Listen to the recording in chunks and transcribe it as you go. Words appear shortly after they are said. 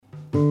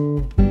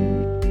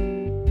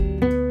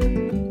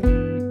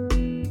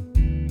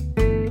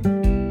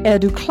Er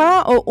du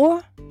klar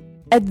over,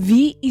 at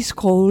vi i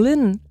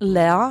skolen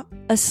lærer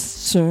at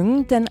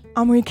synge den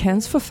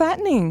amerikanske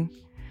forfatning?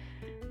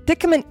 Det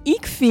kan man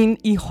ikke finde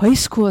i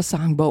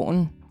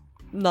højskolesangbogen.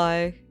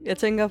 Nej, jeg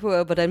tænker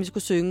på, hvordan vi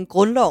skulle synge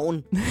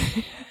grundloven.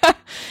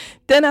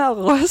 Den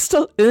er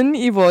rystet ind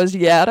i vores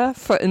hjerter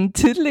for en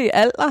tidlig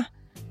alder.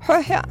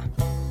 Hør her.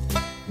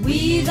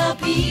 We the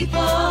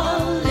people,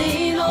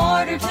 in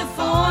order to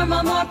form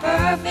a more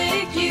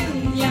perfect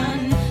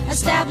union,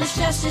 establish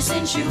justice,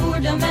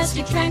 ensure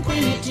domestic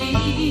tranquility.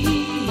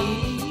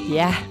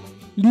 Ja,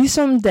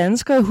 ligesom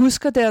danskere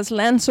husker deres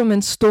land som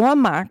en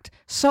stormagt,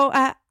 så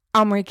er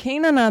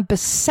amerikanerne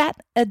besat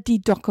af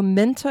de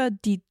dokumenter,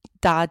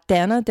 der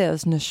danner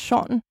deres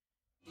nation.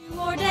 You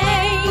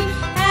ordain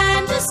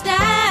and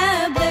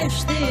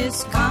establish this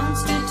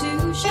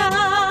constitution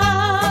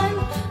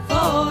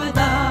for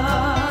the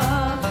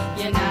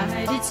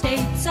United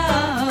States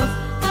of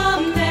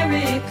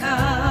America.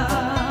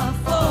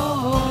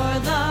 For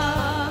the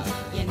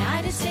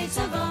United States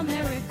of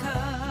America.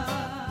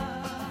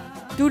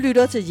 Du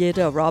lytter til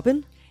Jette og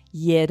Robin.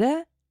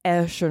 Jette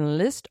er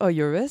journalist og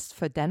jurist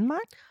for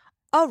Danmark.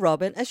 Og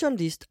Robin er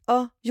journalist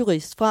og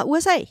jurist fra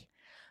USA.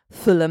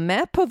 Følg med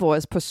på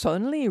vores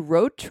personlige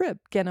roadtrip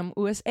gennem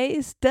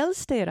USA's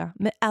delstater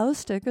med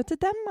afstikker til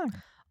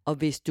Danmark. Og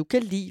hvis du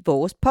kan lide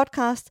vores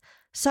podcast,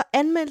 så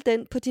anmeld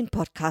den på din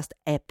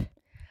podcast-app.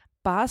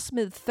 Bare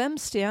smid 5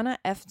 stjerner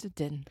efter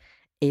den.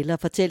 Eller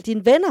fortæl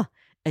dine venner,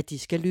 at de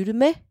skal lytte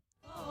med.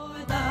 For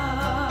the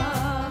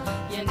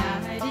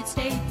United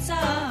States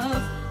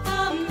of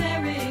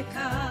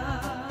America.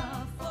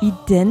 I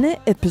denne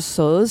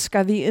episode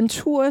skal vi en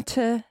tur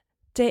til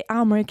det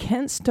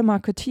amerikanske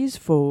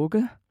demokratis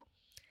vugge.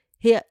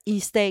 Her i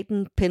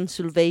staten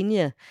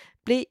Pennsylvania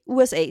blev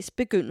USA's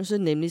begyndelse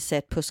nemlig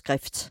sat på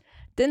skrift.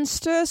 Den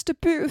største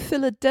by,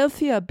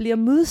 Philadelphia, bliver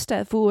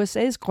modstad for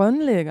USA's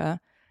grundlæggere.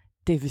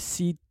 Det vil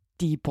sige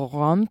de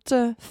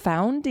berømte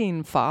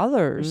Founding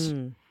Fathers.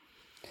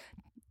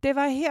 Det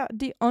var her,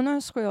 de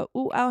underskrev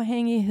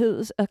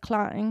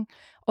uafhængighedserklæring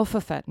og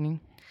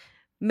forfatning.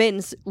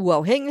 Mens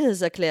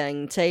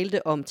uafhængighedserklæringen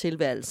talte om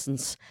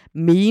tilværelsens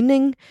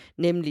mening,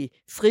 nemlig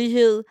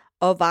frihed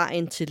og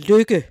vejen til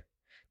lykke.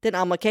 Den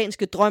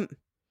amerikanske drøm,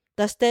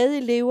 der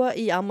stadig lever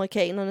i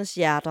amerikanernes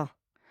hjerter.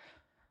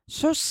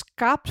 Så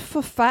skabte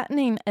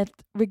forfatningen, at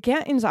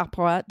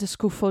regeringsapparatet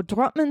skulle få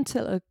drømmen til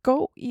at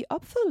gå i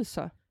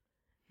opfyldelse.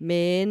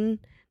 Men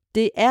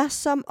det er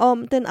som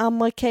om den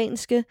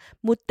amerikanske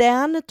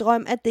moderne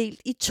drøm er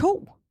delt i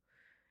 2.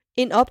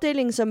 En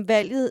opdeling, som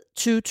valget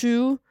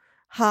 2020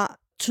 har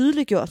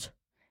tydeliggjort.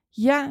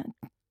 Ja,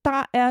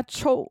 der er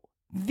 2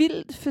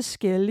 vildt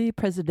forskellige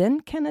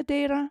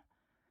præsidentkandidater,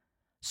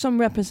 som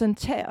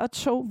repræsenterer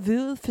 2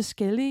 vidt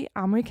forskellige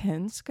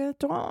amerikanske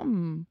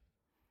drømme.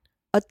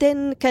 Og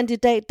den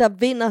kandidat, der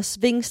vinder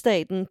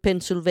svingstaten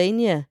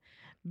Pennsylvania,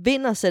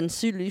 vinder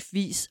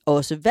sandsynligvis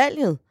også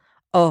valget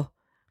og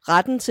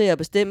retten til at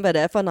bestemme, hvad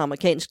det er for en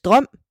amerikansk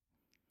drøm,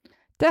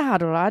 Det har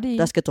du ret i.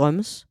 der skal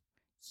drømmes.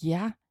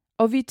 Ja,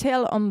 og vi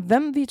taler om,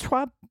 hvem vi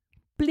tror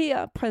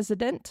bliver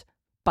præsident.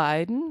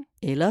 Biden.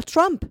 Eller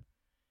Trump.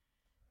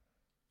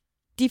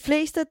 De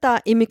fleste, der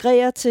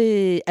emigrerer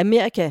til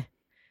Amerika,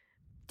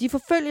 de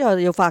forfølger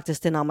jo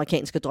faktisk den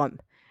amerikanske drøm.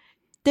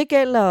 Det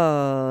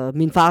gælder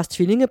min fars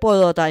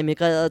tvillingebrødre, der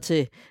emigrerede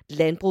til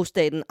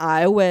landbrugsstaten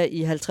Iowa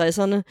i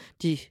 50'erne.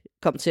 De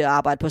kom til at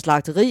arbejde på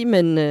slagteri,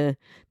 men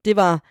det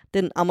var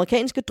den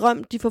amerikanske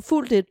drøm. De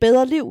forfulgte et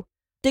bedre liv.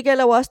 Det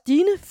gælder jo også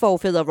dine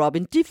forfædre,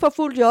 Robin. De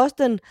forfulgte jo også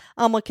den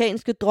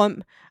amerikanske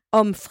drøm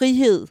om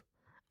frihed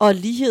og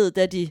lighed,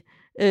 da de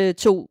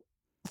tog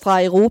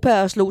fra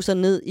Europa og slog sig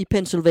ned i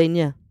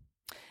Pennsylvania.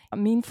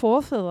 Mine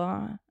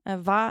forfædre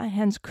var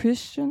Hans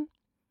Christian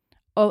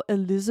og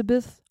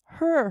Elizabeth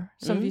Hur,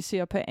 som vi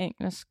siger på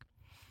engelsk.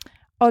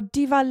 Og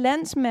de var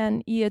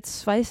landsmænd i et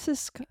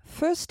schweizisk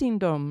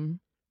fyrstendom.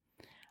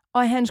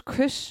 Og Hans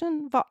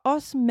Christian var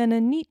også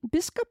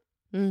mennonit-biskop.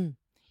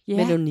 Ja.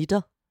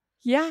 Mennonitter.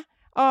 Ja,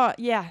 og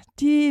ja,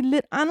 de er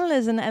lidt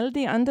anderledes end alle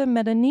de andre.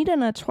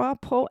 Mennonitterne tror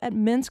på, at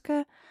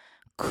mennesker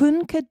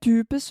kun kan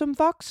dybe som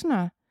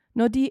voksne.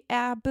 Når de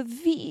er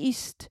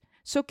bevist,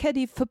 så kan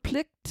de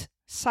forpligte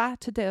sig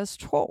til deres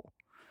tro.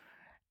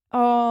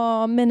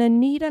 Og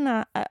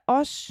mennonitterne er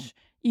også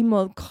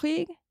imod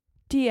krig.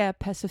 De er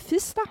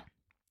pacifister.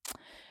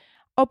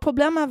 Og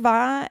problemet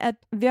var, at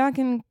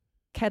hverken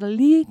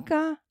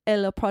katolikker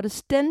eller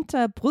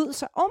protestanter brød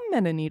sig om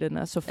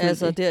mennonitterne, selvfølgelig.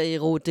 Altså der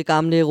i det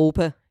gamle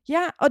Europa.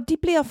 Ja, og de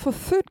bliver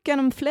forfulgt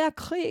gennem flere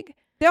krig.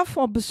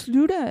 Derfor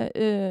besluttede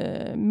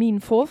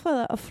mine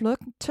forfædre at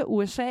flygte til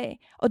USA.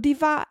 Og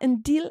de var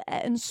en del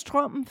af en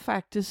strøm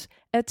faktisk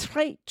af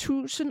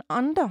 3.000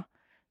 andre,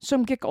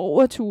 som gik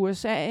over til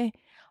USA.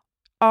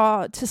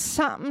 Og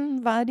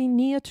tilsammen var de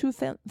 29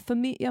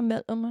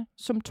 familiemedlemmer,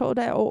 som tog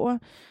derover.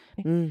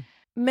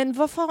 Men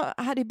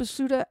hvorfor har de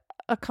besluttet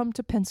at komme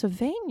til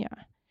Pennsylvania?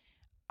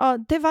 Og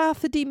det var,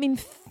 fordi min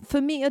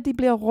familie, de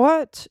blev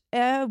rørt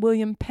af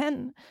William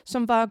Penn,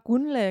 som var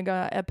grundlægger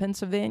af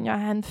Pennsylvania.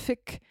 Han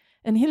fik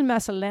en hel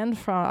masse land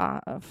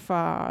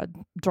fra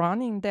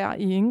dronningen der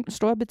i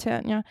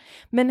Storbritannien.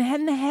 Men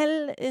han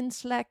havde en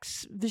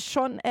slags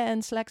vision af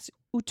en slags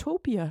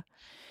utopia.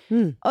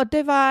 Og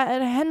det var,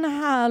 at han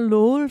har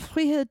lovet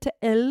frihed til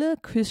alle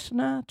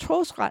kristne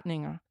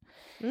trosretninger.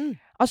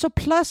 Og så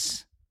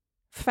plus,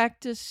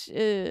 faktisk,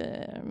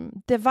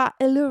 det var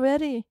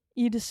allerede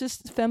i de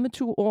sidste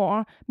 25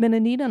 år,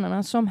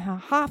 mennoniterne, som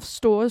har haft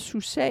store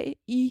succes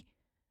i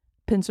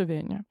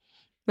Pennsylvania.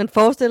 Man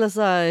forestiller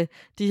sig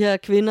de her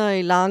kvinder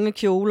i lange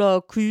kjoler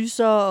og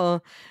kyser,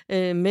 og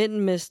mænd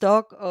med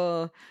stok,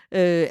 og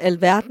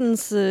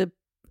alverdens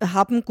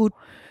happengud.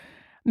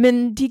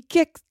 Men de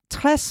gik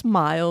 60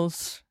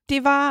 miles.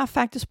 Det var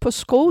faktisk på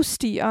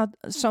skostier,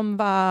 som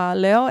var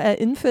lavet af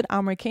indfødte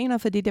amerikanere,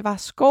 fordi det var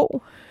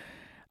skov,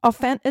 og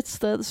fandt et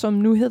sted, som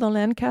nu hedder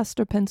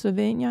Lancaster,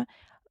 Pennsylvania,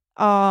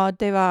 og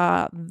det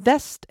var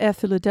vest af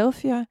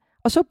Philadelphia,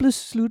 og så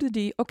besluttede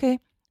de, okay,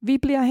 vi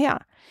bliver her.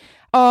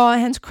 Og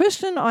Hans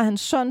Christian og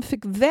hans søn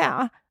fik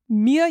hver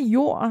mere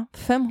jord,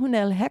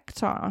 500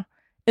 hektar,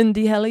 end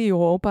de havde i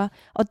Europa.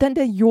 Og den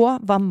der jord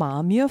var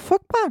meget mere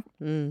frugtbar.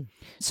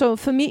 Så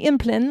familien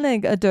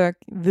planlægger at dyrke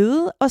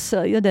hvede og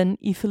sælge den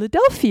i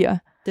Philadelphia.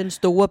 Den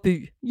store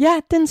by. Ja,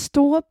 den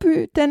store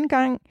by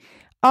dengang.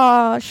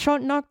 Og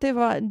sjovt nok, det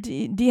var,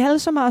 de havde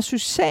så meget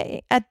succes,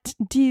 at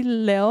de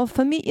lavede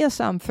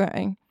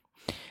familiesammenføring.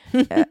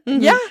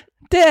 Ja,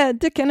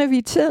 det kender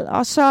vi til.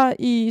 Og så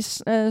i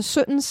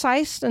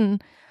 1716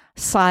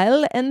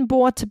 sejlede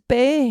Anborg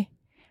tilbage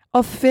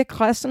og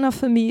fik resten af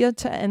familien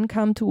til at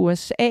ankomme til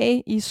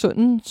USA i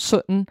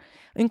 1717.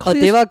 Og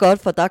det var godt,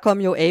 for der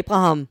kom jo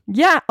Abraham.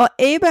 Ja, og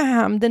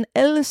Abraham, den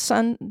ældste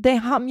søn, det er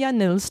ham, jeg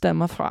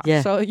nedstammer fra.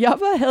 Yeah. Så jeg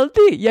var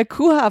heldig. Jeg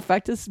kunne have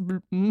faktisk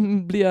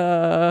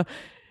blive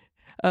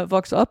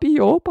vokset op i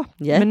Europa.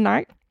 Yeah. Men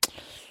nej.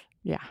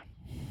 Ja.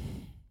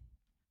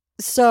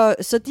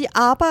 Så de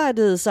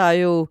arbejdede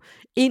sig jo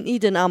ind i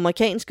den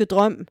amerikanske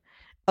drøm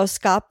og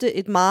skabte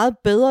et meget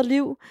bedre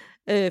liv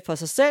for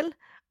sig selv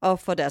og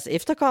for deres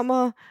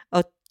efterkommere.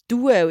 Og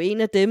du er jo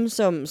en af dem,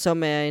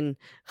 som er en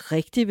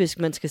rigtig, hvis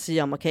man skal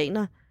sige,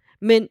 amerikaner.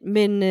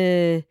 Men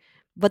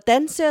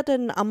hvordan ser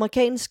den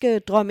amerikanske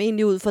drøm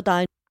egentlig ud for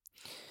dig?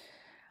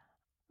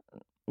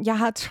 Jeg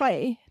har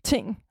 3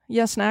 ting,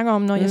 jeg snakker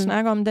om, når jeg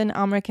snakker om den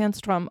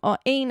amerikanske drøm. Og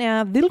en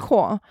er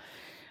vilkår.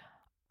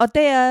 Og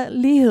det er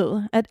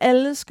lighed, at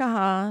alle skal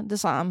have de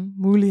samme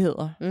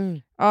muligheder.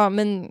 Og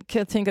man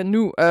kan tænke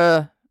nu,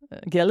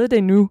 gælder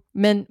det nu?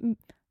 Men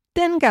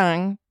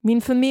dengang,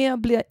 min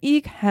familie bliver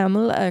ikke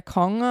hamlet af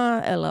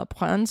konger eller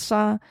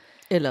prinser.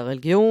 Eller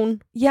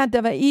religion. Ja,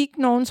 der var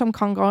ikke nogen, som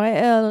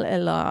konkurrerede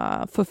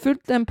eller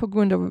forfulgte dem på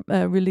grund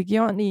af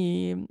religion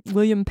i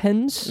William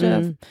Penns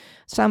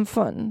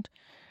samfund.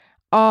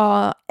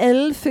 Og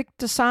alle fik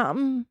det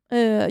samme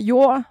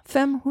jord,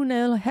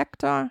 500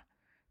 hektar.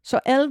 Så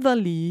alle var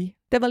lige.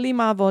 Det var lige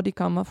meget, hvor de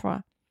kommer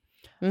fra.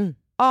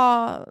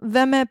 Og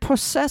hvad med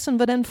processen?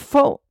 Hvordan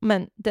får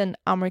man den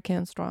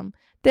amerikanske drøm?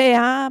 Det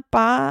er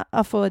bare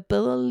at få et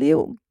bedre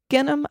liv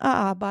gennem at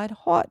arbejde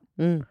hårdt.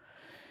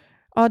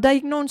 Og der er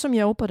ikke nogen, som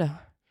hjælper dig.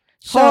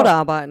 Hårdt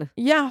arbejde?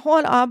 Ja,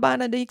 hårdt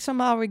arbejde. Det er ikke så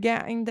meget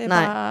regering. Det er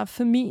bare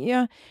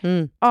familie.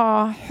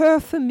 Og hør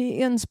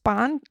familiens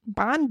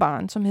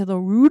barnbarn, som hedder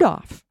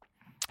Rudolph.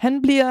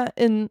 Han bliver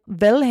en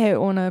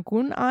velhavende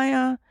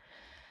grundejer.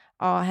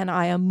 Og han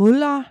ejer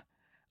møller,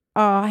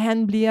 og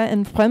han bliver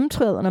en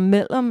fremtrædende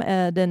medlem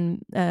af den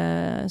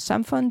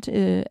samfund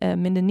af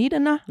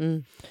mennoniterne.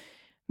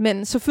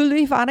 Men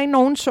selvfølgelig var der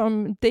nogen,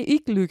 som det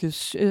ikke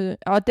lykkedes.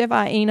 Og det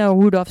var en af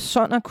Rudolphs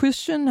sønner,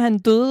 Christian. Han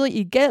døde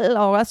i gæld,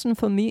 og resten af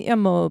familien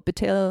må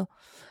betale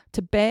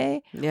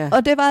tilbage. Yeah.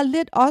 Og det var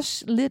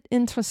også lidt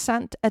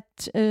interessant,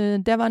 at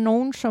der var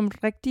nogen, som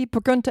rigtig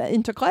begyndte at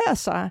integrere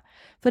sig.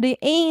 Fordi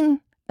en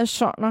af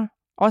sønner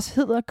også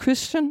hedder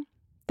Christian.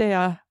 Det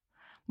er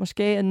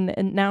måske en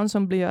navn,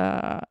 som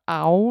bliver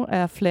arv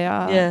af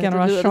flere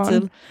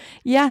generationer.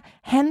 Ja,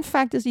 han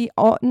faktisk i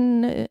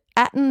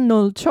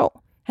 1802,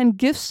 han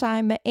giftede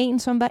sig med en,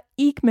 som var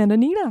ikke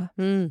mennoniter.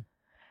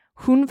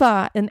 Hun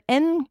var en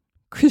anden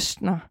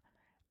kristner,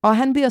 og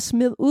han bliver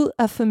smidt ud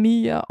af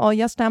familie, og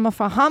jeg stammer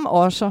fra ham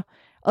også.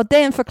 Og det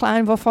er en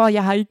forklaring, hvorfor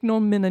jeg har ikke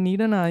nogen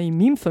mennoniter i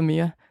min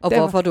familie. Og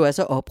hvorfor du er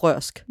så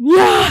oprørsk.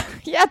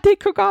 Ja, det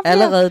kunne godt være.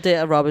 Allerede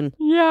der, Robin.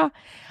 Ja,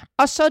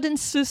 og så den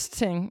sidste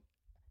ting.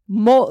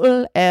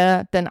 Målet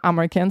er den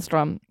amerikanske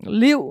drøm.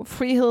 Liv,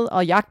 frihed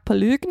og jagt på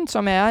lykken,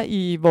 som er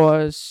i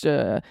vores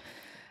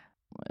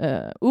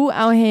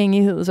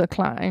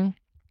uafhængighedserklæring.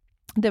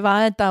 Det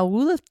var, at da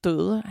Rudolf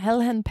døde,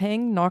 havde han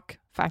penge nok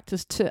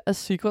faktisk til at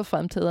sikre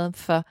fremtiden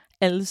for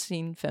alle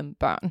sine 5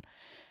 børn.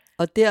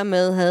 Og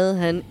dermed havde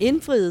han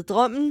indfriet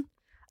drømmen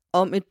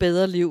om et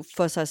bedre liv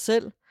for sig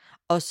selv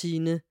og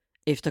sine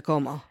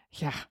efterkommere.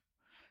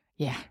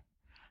 Ja,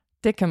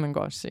 det kan man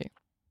godt se.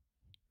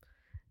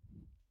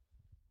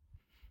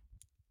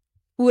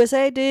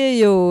 USA, det er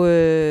jo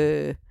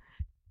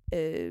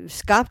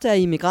skabt af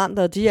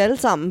immigranter. De er alle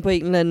sammen på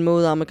en eller anden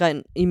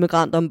måde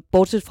immigranter,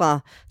 bortset fra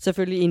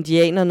selvfølgelig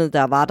indianerne,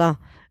 der var der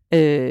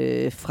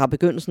fra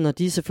begyndelsen, og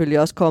de er selvfølgelig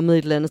også kommet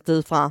et eller andet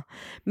sted fra.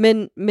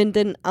 Men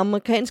den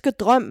amerikanske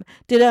drøm,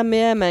 det der med,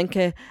 at man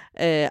kan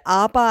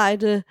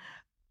arbejde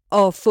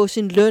og få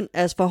sin løn,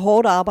 altså for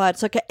hårdt arbejde,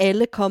 så kan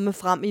alle komme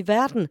frem i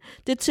verden.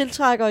 Det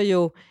tiltrækker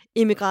jo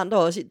immigranter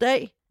også i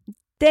dag.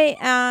 Det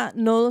er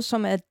noget,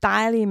 som er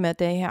dejligt med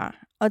det her.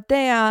 Og det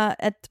er,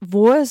 at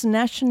vores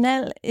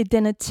national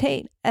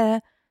identitet er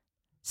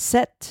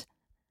sat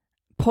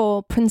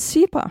på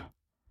principper.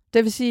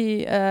 Det vil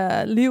sige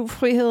liv,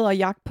 frihed og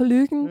jagt på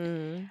lykken.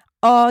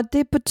 Og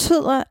det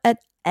betyder, at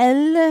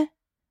alle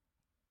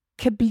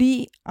kan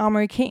blive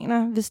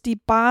amerikanere, hvis de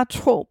bare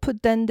tror på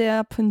den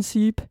der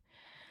princip.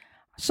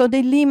 Så det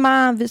er lige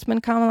meget, hvis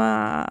man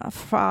kommer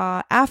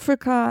fra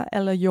Afrika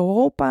eller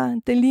Europa.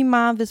 Det er lige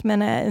meget, hvis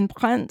man er en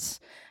prins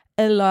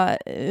eller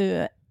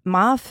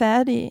meget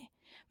fattig.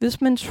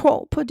 Hvis man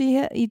tror på de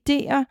her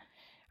idéer,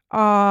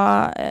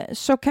 og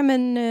så kan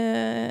man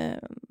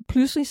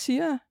pludselig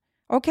sige,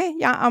 okay,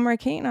 jeg er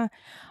amerikaner.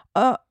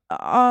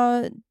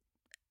 Og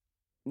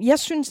jeg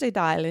synes, det er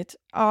dejligt.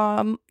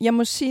 Og jeg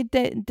må sige,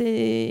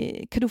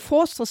 det kan du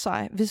forestille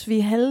sig, hvis vi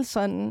havde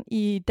sådan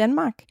i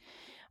Danmark,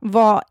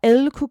 hvor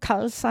alle kunne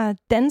kalde sig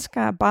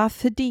danskere, bare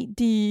fordi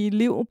de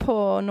lever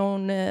på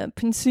nogle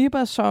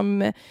principper,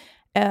 som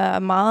er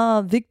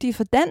meget vigtige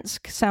for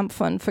dansk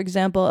samfund. For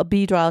eksempel at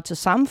bidrage til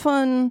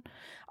samfundet,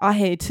 at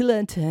have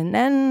tillid til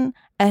hinanden,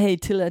 at have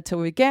tillid til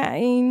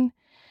regeringen.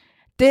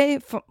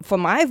 Det for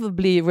mig vil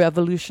blive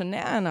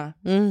revolutionærende,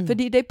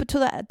 fordi det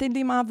betyder, at det er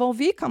lige meget, hvor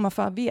vi kommer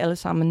fra. Vi er alle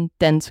sammen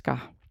danskere.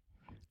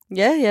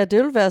 Ja, det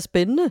ville være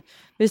spændende,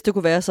 hvis det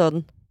kunne være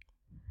sådan.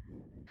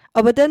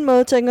 Og på den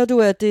måde tænker du,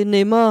 at det er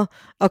nemmere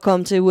at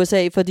komme til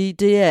USA, fordi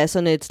det er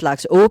sådan et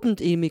slags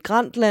åbent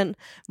immigrantland,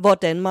 hvor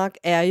Danmark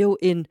er jo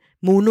en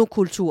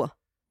monokultur.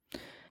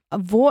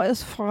 Og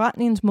vores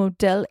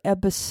forretningsmodel er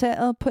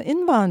baseret på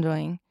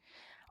indvandring.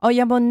 Og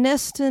jeg må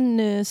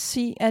næsten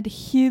sige, at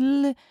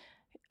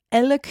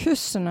alle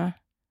kysterne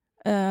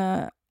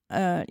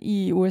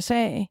i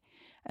USA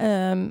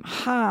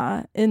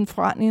har en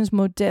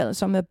forretningsmodel,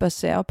 som er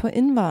baseret på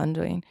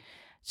indvandring.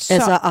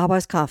 Altså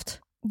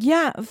arbejdskraft.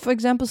 Ja, for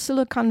eksempel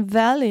Silicon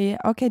Valley,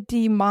 okay,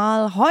 de er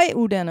meget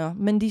højuddannede,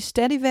 men de er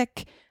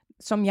stadigvæk,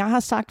 som jeg har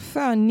sagt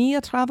før,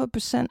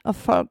 39% af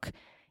folk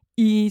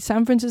i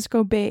San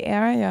Francisco Bay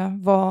Area,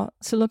 hvor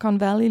Silicon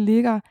Valley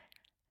ligger,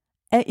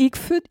 er ikke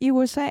født i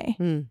USA.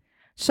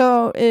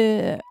 Så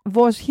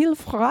vores hele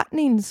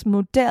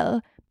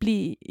forretningsmodel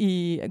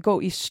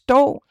går i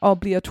stå og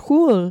bliver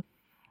truet,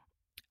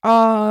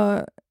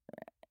 og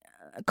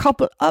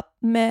koblet op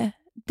med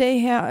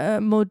det her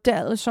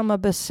model, som er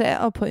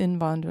baseret på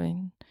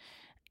indvandring,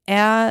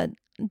 er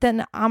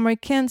den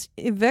amerikanske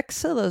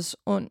iværksætters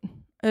ånd.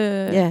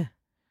 Ja,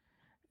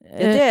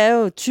 det er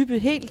jo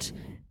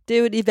det er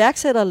jo et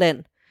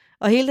iværksætterland,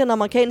 og hele den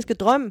amerikanske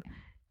drøm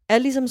er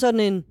ligesom sådan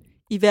en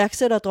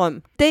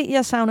iværksætterdrøm. Det,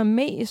 jeg savner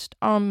mest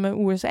om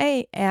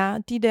USA, er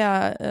de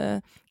der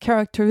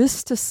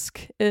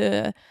karakteristiske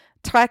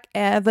træk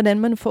af, hvordan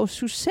man får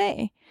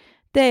succes.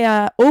 Det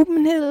er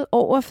åbenhed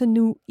over for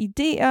nye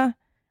idéer.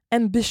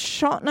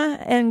 Ambitioner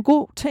er en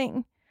god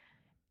ting.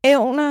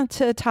 Evner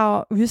til at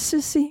tage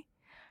risici.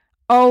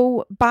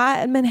 Og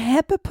bare, at man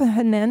hæpper på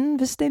hinanden,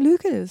 hvis det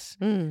lykkes.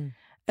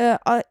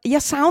 Og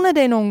jeg savner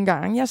det nogle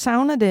gange. Jeg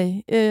savner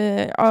det.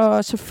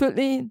 Og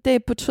selvfølgelig,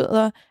 det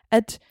betyder,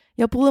 at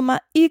jeg bryder mig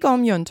ikke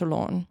om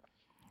janteloven.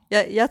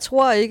 Jeg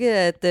tror ikke,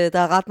 at der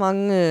er ret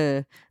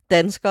mange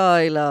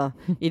danskere, eller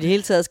i det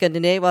hele taget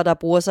skandinaver, der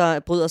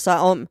bryder sig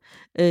om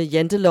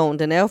janteloven.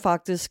 Den er jo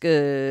faktisk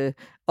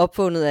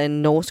opfundet af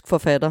en norsk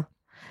forfatter.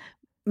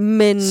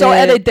 Men, så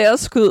er det deres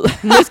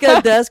skyld. Måske er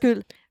det deres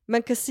skyld.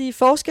 Man kan sige,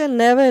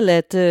 forskellen er vel,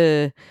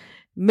 at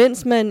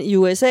mens man i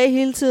USA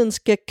hele tiden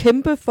skal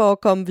kæmpe for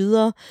at komme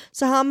videre,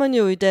 så har man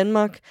jo i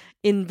Danmark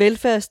en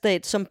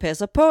velfærdsstat, som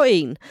passer på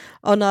en.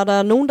 Og når der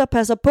er nogen, der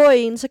passer på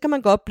en, så kan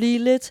man godt blive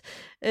lidt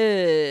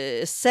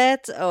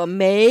sat og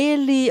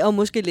magelig og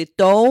måske lidt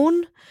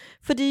doven.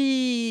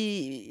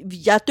 Fordi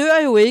jeg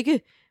dør jo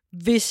ikke,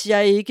 hvis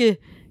jeg ikke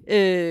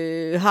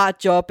har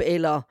et job,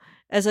 eller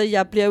altså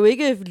jeg bliver jo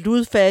ikke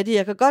ludfattig.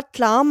 Jeg kan godt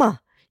klare mig,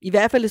 i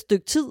hvert fald et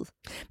stykke tid.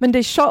 Men det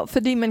er sjovt,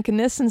 fordi man kan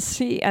næsten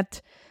se,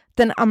 at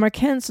den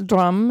amerikanske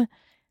drøm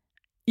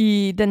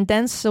i den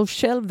danske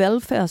social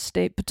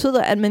velfærdsstat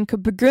betyder, at man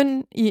kan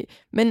begynde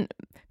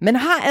man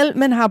har alt,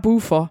 man har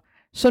brug for.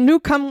 Så nu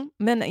kommer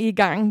man i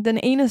gang. Den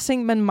ene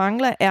ting, man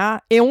mangler, er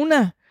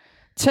evne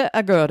til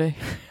at gøre det.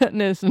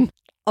 Næsten.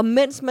 Og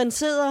mens man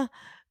sidder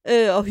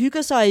og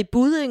hygger sig i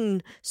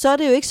buddingen, så er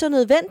det jo ikke så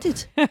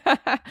nødvendigt.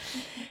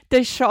 Det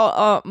er sjovt,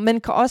 og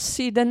man kan også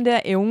sige, den der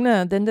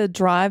evne, den der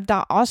drive, der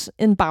er også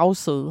en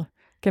bagside,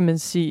 kan man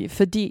sige.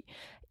 Fordi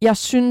jeg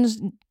synes,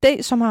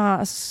 det som har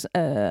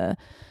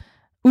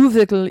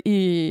udviklet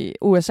i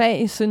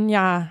USA, siden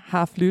jeg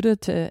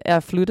er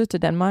flyttet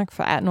til Danmark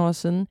for 18 år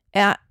siden,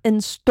 er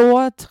en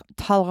stor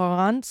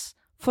tolerance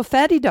for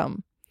fattigdom.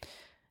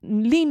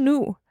 Lige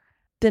nu,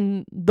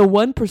 the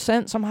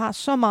 1%, som har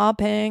så meget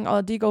penge,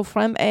 og de går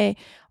frem af,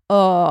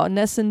 og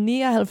næsten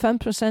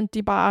 99%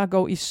 de bare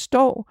går i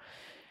stå.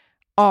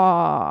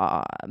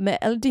 Og med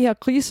alle de her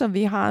kriser,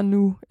 vi har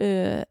nu,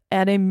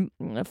 er det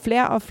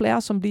flere og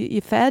flere, som bliver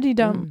i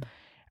fattigdom,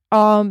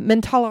 og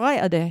man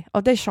tolererer det,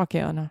 og det er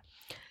chokerende.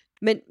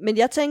 Men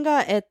jeg tænker,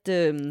 at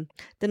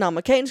den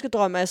amerikanske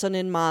drøm er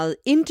sådan en meget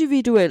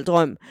individuel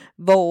drøm,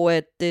 hvor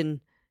at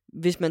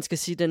hvis man skal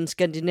sige, den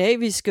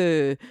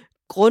skandinaviske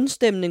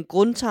grundstemning,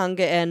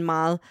 grundtanke er en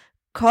meget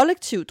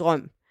kollektiv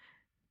drøm,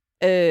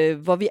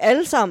 hvor vi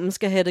alle sammen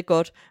skal have det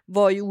godt,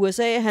 hvor i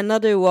USA handler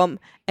det jo om,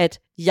 at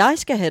jeg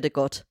skal have det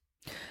godt.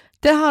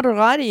 Det har du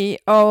ret i,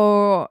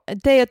 og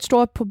det er et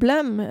stort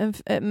problem.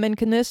 Man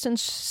kan næsten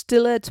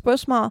stille et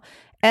spørgsmål.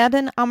 Er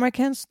den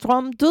amerikanske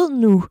drøm død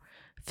nu?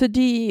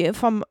 Fordi,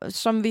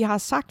 som vi har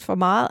sagt for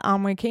meget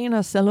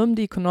amerikanere, selvom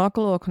de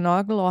knokler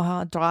og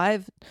har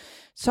drive,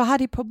 så har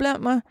de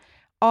problemer.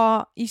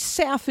 Og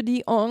især for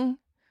de unge,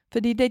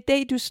 fordi det er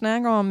det, du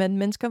snakker om, at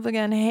mennesker vil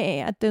gerne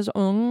have, at deres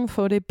unge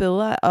får det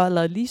bedre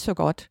eller lige så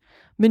godt.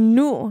 Men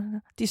nu,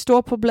 de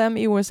store problem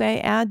i USA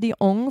er, at de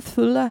unge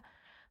føler,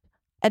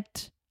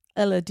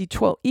 eller de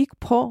tror ikke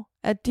på,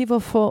 at de vil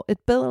få et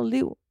bedre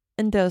liv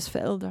end deres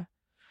forældre.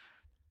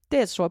 Det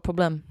er et stort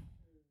problem.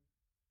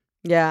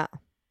 Ja.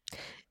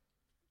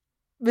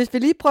 Hvis vi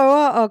lige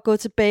prøver at gå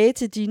tilbage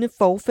til dine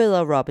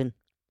forfædre, Robin.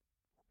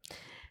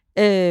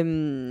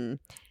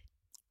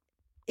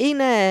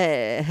 En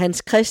af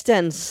Hans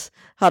Christians,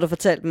 har du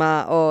fortalt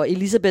mig, og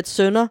Elisabeths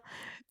sønner,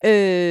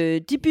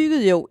 de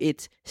byggede jo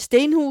et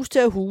stenhus til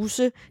at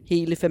huse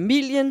hele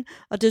familien,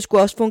 og det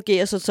skulle også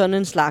fungere som sådan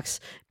en slags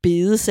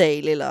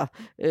bedesal eller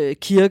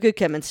kirke,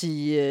 kan man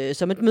sige,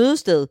 som et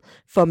mødested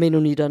for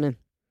mennonitterne.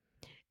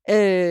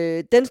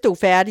 Den stod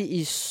færdig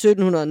i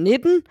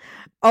 1719,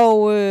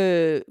 og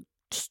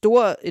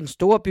en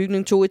stor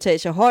bygning, 2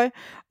 etager høj,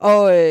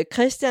 og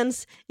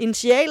Christians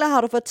initialer,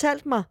 har du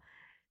fortalt mig,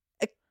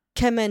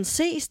 kan man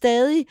se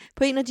stadig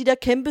på en af de der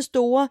kæmpe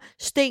store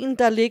sten,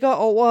 der ligger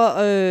over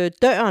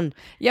døren.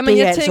 Jamen,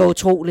 det er altså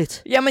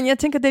utroligt. Jamen, jeg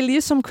tænker, det er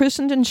ligesom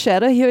Christian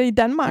Shatter her i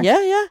Danmark. Ja.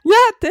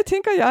 Ja, det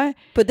tænker jeg.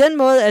 På den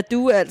måde, at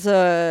du altså...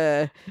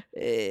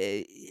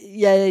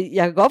 jeg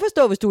kan godt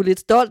forstå, hvis du er lidt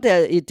stolt.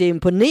 Det er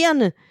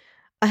imponerende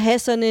at have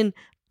sådan en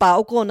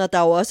baggrund, og der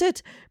er jo også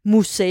et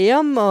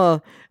museum,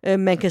 og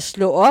man kan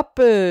slå op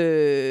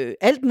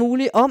alt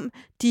muligt om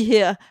de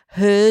her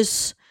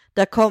Hearst,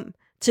 der kom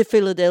til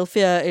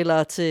Philadelphia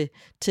eller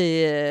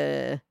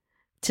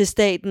til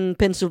staten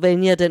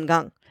Pennsylvania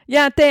dengang.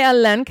 Ja, det er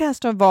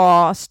Lancaster,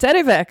 hvor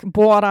stadigvæk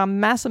bor der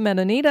masser af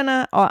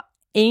mennonitterne og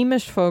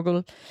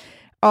Amish-folk.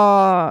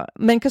 Og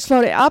man kan slå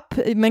det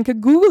op, man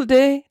kan google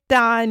det. Der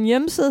er en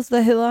hjemmeside,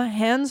 der hedder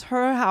Hans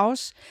Her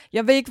House.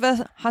 Jeg ved ikke, hvad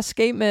har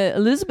sket med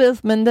Elizabeth,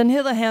 men den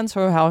hedder Hans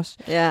Her House.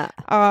 Ja.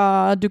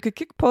 Og du kan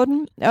kigge på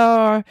den.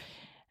 Og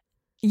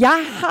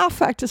jeg har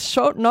faktisk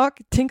sjovt nok,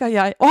 tænker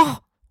jeg,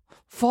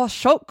 for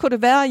sjovt kunne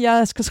det være, at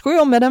jeg skal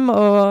skrive med dem,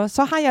 og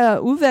så har jeg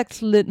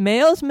udvekslet lidt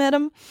mails med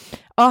dem,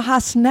 og har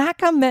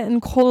snakket med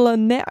en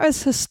kolonial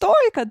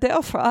historiker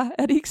derfra.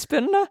 Er det ikke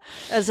spændende?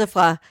 Altså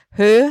fra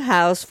Her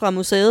House, fra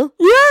museet?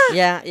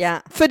 Ja.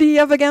 Fordi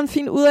jeg vil gerne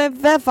finde ud af,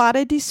 hvad var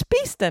det, de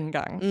spiste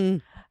dengang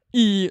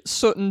i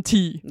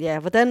 1710? Ja,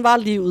 hvordan var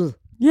livet?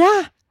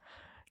 Ja,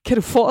 kan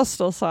du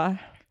forestille sig?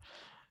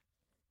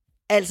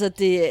 Altså,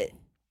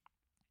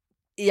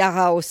 jeg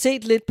har jo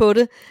set lidt på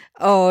det,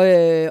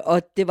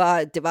 og det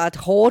var et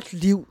hårdt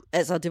liv.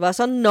 Altså, det var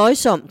sådan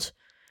nøjsomt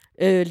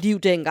liv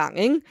dengang,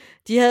 ikke?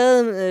 De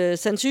havde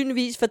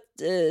sandsynligvis,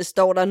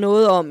 står der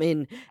noget om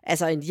en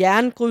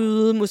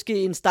jerngryde, måske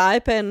en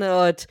stegepande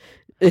og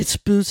et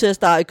spyd til at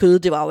stege kød.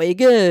 Det var jo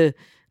ikke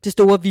det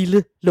store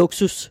vilde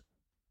luksus.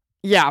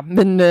 Ja,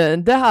 men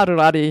det har du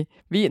ret i.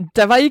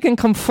 Der var ikke en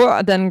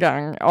komfort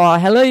dengang,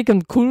 og heller ikke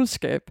en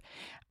køleskab.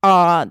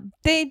 Og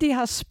det, de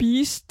har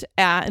spist,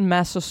 er en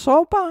masse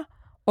supper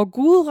og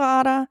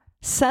gudretter,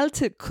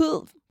 saltet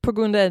kød, på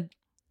grund af, at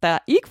der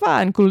ikke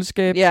var en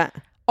køleskab,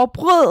 og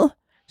brød,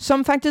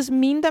 som faktisk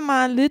mindte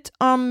mig lidt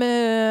om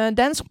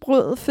dansk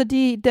brød,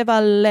 fordi det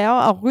var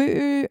lavet af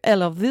røg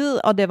eller hvid,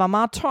 og det var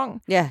meget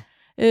tung. Ja,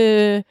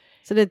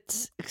 så det er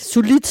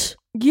solidt.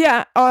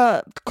 Ja,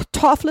 og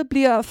kartofler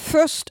bliver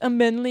først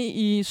almindelige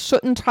i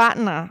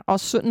 1730'erne og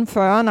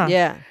 1740'erne.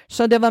 Ja.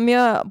 Så det var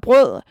mere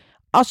brød.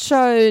 Og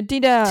så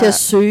de der... Til at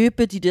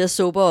søbe de der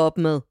supper op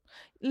med.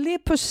 Lige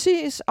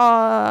præcis,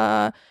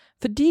 og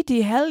fordi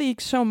de havde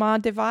ikke så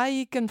meget, det var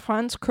ikke en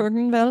fransk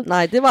køkken, vel?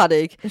 Nej, det var det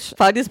ikke.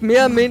 Faktisk mere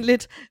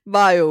almindeligt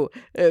var jo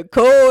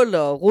kål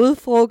og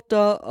rødfrugter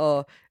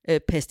og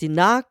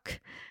pastinak,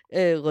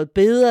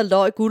 rødbeder,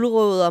 løg,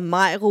 gulerødder,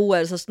 majro,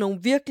 altså sådan nogle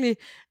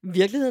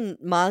virkeligheden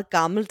meget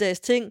gammeldags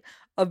ting.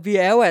 Og vi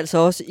er jo altså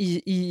også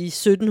i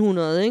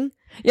 1700, ikke?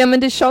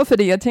 Jamen, det er sjovt,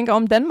 fordi jeg tænker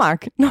om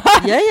Danmark.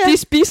 Ja. De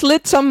spiser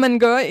lidt, som man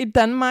gør i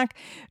Danmark.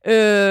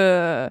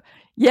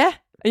 Ja,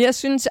 jeg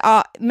synes,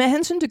 og med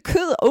hensyn til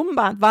kød,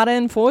 åbenbart var der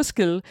en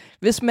forskel.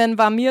 Hvis man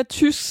var mere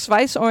tysk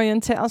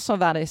svejsorienteret, så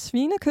var det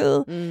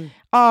svinekød.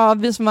 Og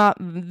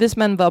hvis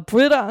man var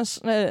britter,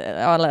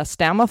 eller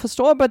stammer fra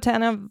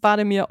Storbritannien, var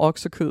det mere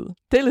oksekød.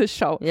 Det er lidt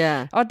sjovt.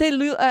 Yeah. Og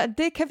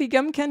det kan vi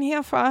gennemkende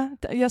herfra.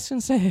 Jeg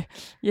synes,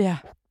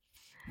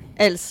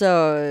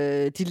 Altså,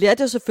 de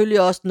lærte jo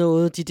selvfølgelig også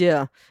noget, de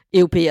der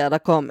europæere, der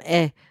kom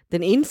af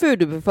den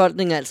indfødte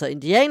befolkning, altså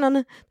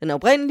indianerne, den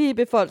oprindelige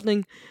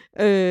befolkning.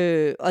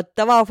 Og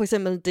der var jo for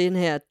eksempel den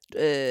her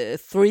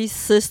Three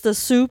Sisters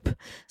Soup,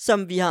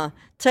 som vi har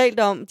talt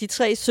om. De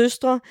 3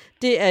 søstre,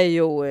 det er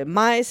jo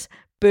majs,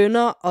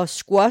 bønner og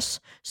squash,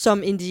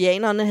 som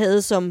indianerne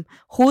havde som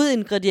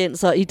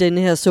hovedingredienser i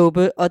denne her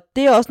suppe. Og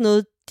det er også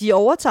noget, de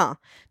overtager,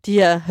 de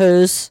her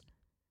herbs.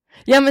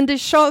 Jamen, det er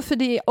sjovt,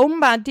 fordi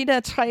åbenbart de der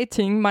 3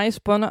 ting, majs,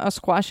 bønner og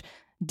squash,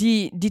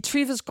 de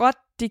trives godt,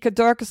 de kan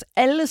dyrkes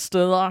alle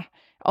steder,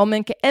 og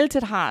man kan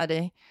altid have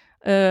det.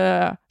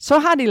 Så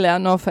har de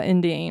lært noget for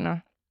indianer.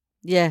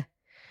 Ja,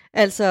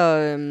 altså,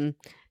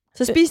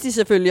 så spiste de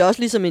selvfølgelig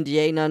også, ligesom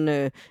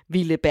indianerne,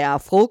 vilde bær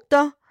og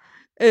frugter,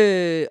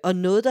 og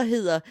noget, der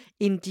hedder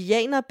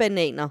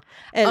indianerbananer.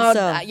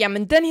 Altså,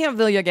 jamen, den her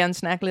vil jeg gerne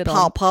snakke lidt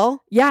om. Pau.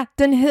 Ja,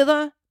 den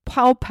hedder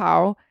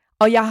pau,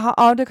 og jeg har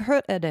aldrig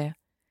hørt af det.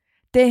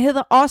 Det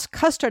hedder også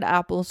custard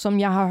apple, som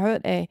jeg har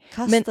hørt af.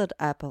 Custard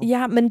apple.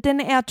 Ja, men den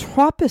er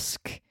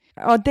tropisk,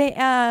 og det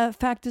er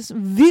faktisk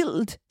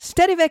vildt.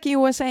 Stadigvæk i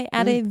USA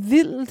er det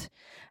vildt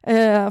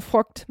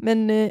frugt,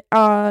 men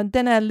og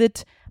den er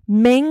lidt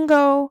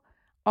mango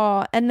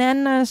og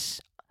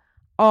ananas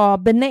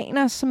og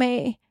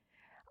bananersmag.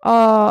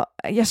 Og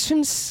jeg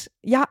synes,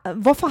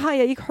 hvorfor har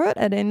jeg ikke hørt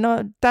af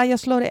det? Da jeg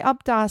slår det op,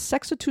 der er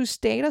 26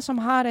 stater, som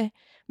har det,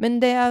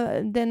 men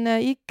den er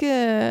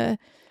ikke...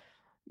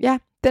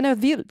 den er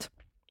vildt.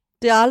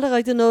 Det er aldrig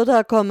rigtig noget, der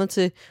er kommet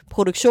til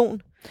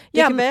produktion.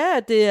 Det kan være,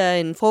 at det er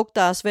en frugt,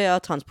 der er svær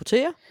at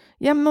transportere.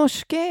 Ja,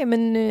 måske,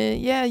 men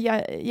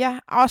ja.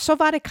 Og så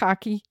var det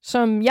kaki,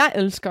 som jeg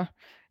elsker.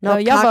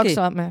 Jeg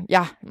voksede op med.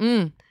 Ja.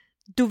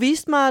 Du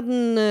viste mig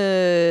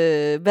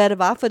hvad det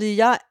var, fordi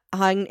jeg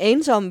har ingen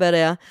anelse om, hvad det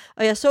er.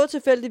 Og jeg så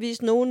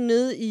tilfældigvis nogen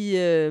nede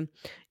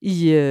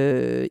i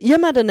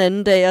Irma den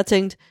anden dag, og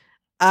tænkte,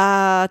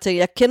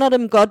 jeg kender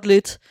dem godt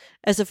lidt.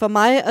 Altså for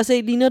mig at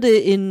se, ligner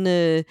det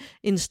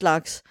en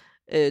slags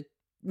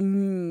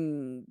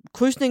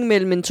krydsning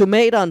mellem en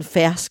tomat og en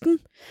fersken.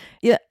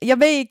 Jeg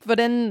ved ikke,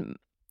 hvordan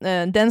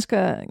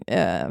danskere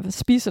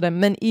spiser dem,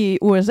 men i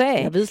USA...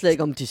 Jeg ved slet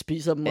ikke, om de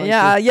spiser dem.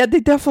 Ja, det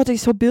er derfor, det er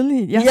så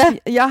billigt.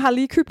 Jeg har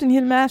lige købt en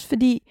hel masse,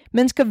 fordi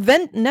man skal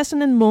vente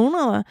næsten en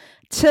måned,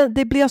 til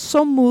det bliver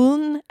så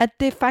moden, at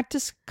det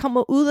faktisk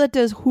kommer ud af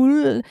deres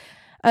hul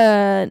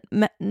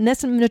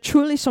næsten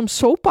naturligt som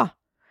sober.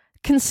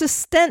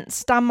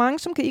 Konsistens. Der er mange,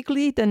 som kan ikke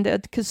lide den der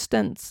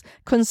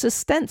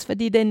konsistens,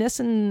 fordi det er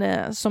næsten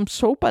som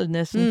sober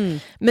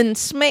næsten. Men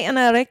smagen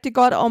er rigtig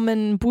godt, og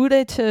man bruger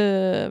det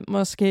til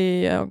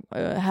måske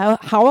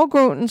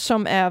havregryn,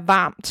 som er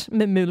varmt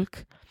med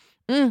mælk.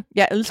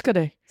 Jeg elsker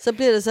det. Så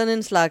bliver det sådan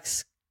en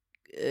slags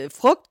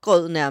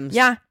frugtgrød nærmest.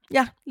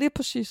 Ja, lige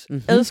præcis.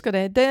 Elsker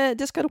det.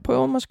 Det skal du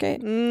prøve måske.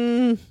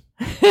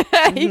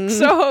 ikke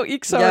så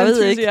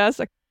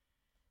entusiastisk.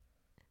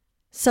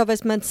 Så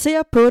hvis man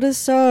ser på det,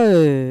 så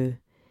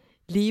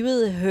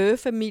levede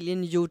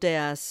Her-familien jo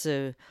deres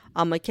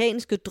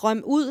amerikanske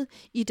drøm ud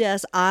i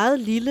deres eget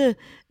lille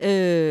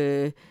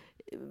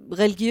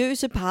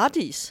religiøse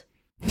paradis.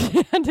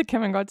 Det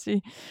kan man godt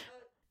sige.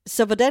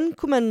 Så hvordan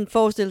kunne man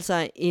forestille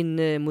sig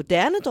en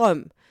moderne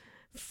drøm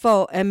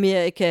for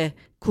Amerika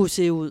kunne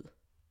se ud?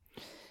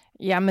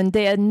 Jamen,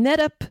 det er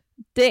netop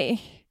det,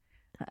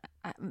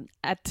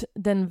 at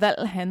den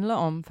valg handler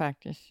om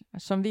faktisk.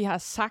 Som vi har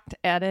sagt,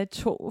 er der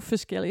 2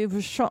 forskellige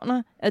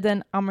versioner af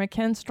den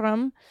amerikanske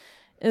drøm.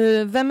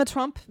 Hvad med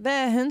Trump? Hvad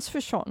er hans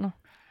versioner?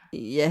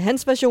 Ja,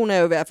 hans version er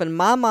jo i hvert fald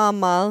meget, meget,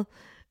 meget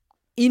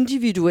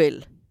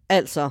individuel.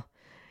 Altså,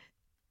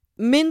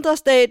 mindre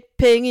stat,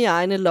 penge i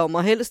egne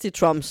lommer, helst i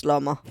Trumps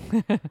lommer.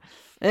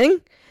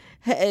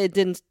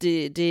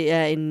 Det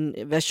er en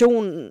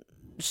version,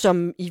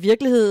 som i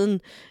virkeligheden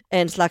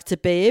er en slags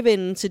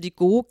tilbagevenden til de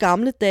gode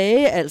gamle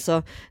dage.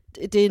 Altså,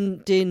 det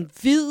er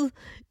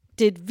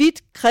et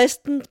hvidt,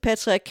 kristent,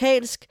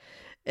 patriarkalsk,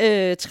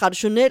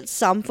 traditionelt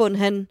samfund,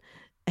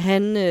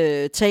 han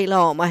taler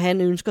om, og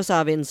han ønsker sig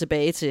at vende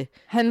tilbage til.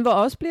 Han vil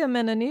også blive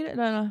mennonit,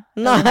 eller?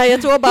 Nej, jeg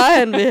tror bare,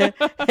 han vil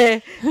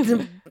have.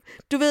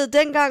 Du ved,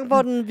 dengang,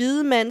 hvor den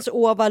hvide mands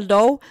ord var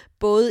lov,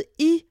 både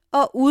i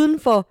og uden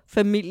for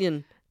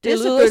familien. Det er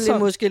selvfølgelig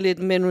måske lidt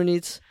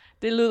mennonit.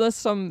 Det lyder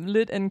som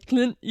lidt en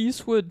Clint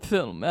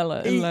Eastwood-film,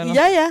 eller.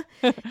 Ja.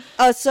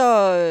 Og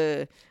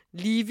så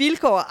lige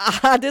vilkår.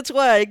 Det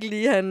tror jeg ikke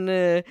lige,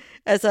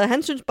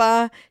 han synes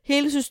bare,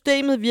 hele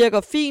systemet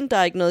virker fint, der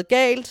er ikke noget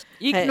galt.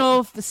 Ikke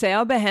noget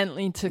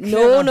særbehandling til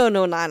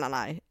kvinder.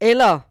 Nej.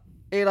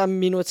 Eller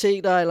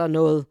minoriteter, eller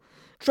noget.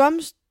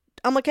 Trumps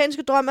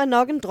amerikanske drøm er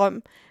nok en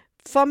drøm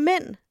for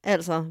mænd,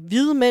 altså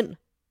hvide mænd.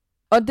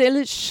 Og det er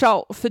lidt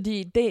sjovt,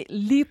 fordi det er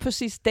lige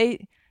præcis det,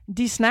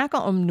 de snakker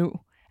om nu.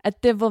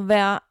 At det vil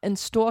være en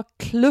stor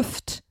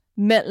kløft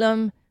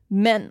mellem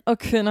mænd og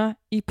kvinder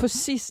i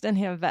præcis den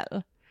her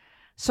valg,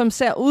 som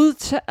ser ud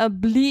til at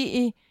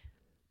blive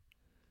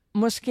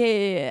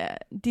måske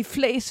de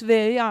fleste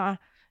vælgere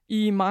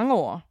i mange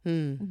år.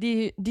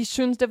 De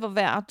synes, det vil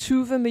være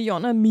 20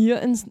 millioner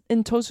mere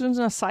end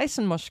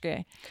 2016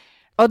 måske.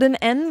 Og den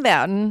anden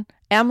verden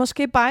er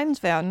måske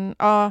Bidens verden,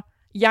 og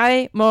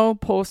jeg må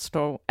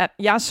påstå, at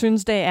jeg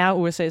synes, det er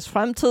USA's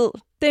fremtid.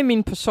 Det er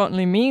min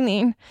personlige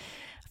mening,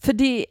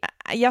 fordi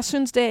jeg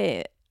synes,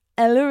 det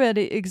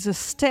allerede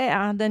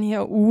eksisterer, den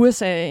her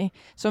USA,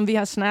 som vi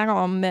har snakket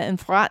om, med en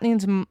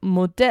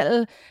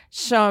forretningsmodel,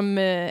 som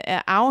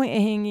er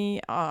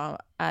afhængig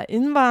af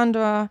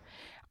indvandrere.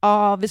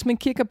 Og hvis man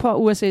kigger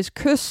på USA's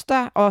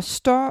kyster og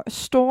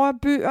store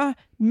byer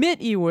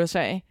midt i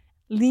USA,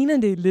 ligner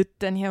det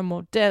lidt den her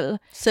model.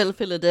 Selv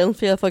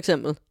Philadelphia for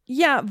eksempel.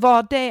 Ja,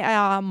 hvor det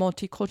er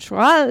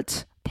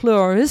multikulturelt,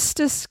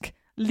 pluralistisk,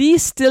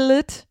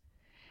 ligestillet.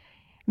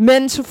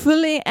 Men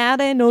selvfølgelig er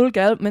det noget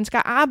galt. Man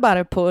skal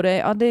arbejde på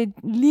det, og det er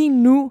lige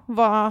nu,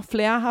 hvor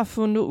flere har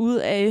fundet ud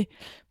af,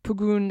 på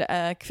grund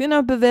af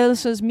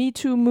kvinderbevægelses,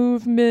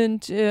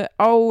 MeToo-movement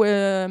og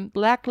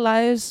Black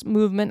Lives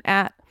Movement,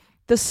 at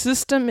the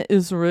system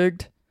is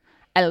rigged.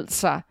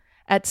 Altså,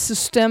 at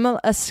systemet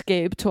er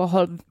skabt til at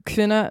holde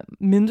kvinder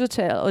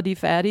mindretal og de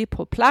færdige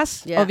på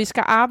plads, og vi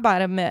skal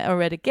arbejde med at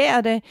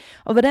redigere det.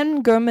 Og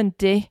hvordan gør man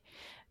det?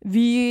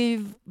 Vi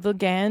vil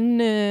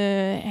gerne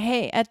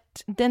have, at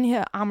den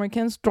her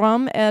amerikanske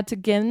drøm er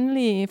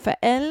tilgængelig for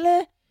alle.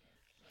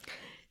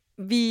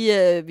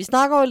 Vi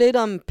snakker jo lidt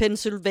om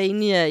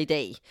Pennsylvania i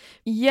dag.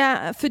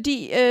 Ja,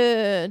 fordi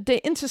det er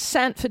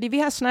interessant, fordi vi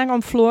har snakket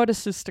om Florida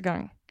sidste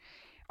gang.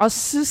 Og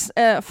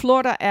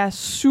Florida er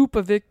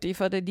super vigtig,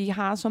 fordi de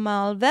har så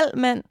meget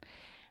valgmænd.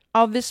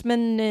 Og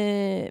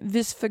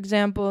hvis for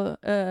eksempel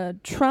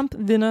Trump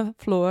vinder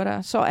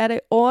Florida, så er det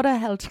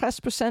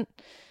 58%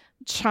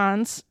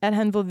 chance, at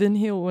han vil vinde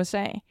her i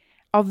USA.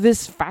 Og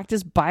hvis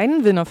faktisk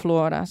Biden vinder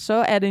Florida, så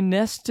er det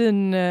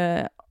næsten 98%.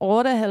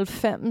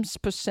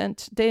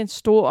 Det er en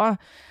stor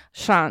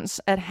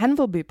chance, at han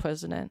vil blive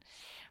præsident.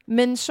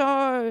 Men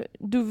så,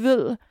 du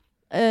ved,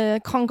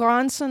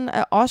 konkurrencen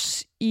er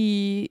også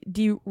i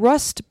de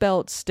Rust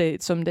Belt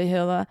states, som det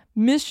hedder.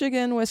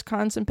 Michigan,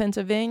 Wisconsin,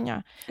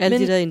 Pennsylvania. Alle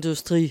de der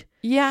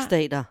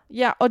industristater.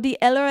 Ja, og de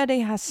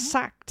allerede har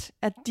sagt,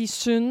 at de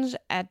synes,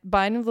 at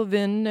Biden vil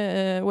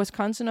vinde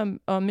Wisconsin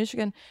og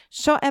Michigan.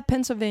 Så er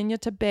Pennsylvania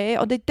tilbage,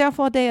 og det er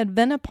derfor, det er et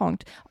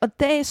vendepunkt. Og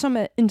det, som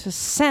er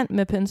interessant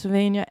med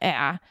Pennsylvania,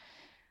 er,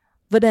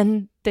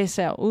 hvordan det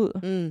ser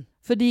ud.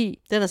 Fordi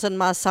den er sådan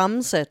meget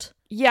sammensat.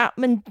 Ja,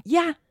 men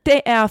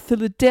det er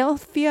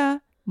Philadelphia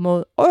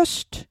mod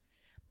øst,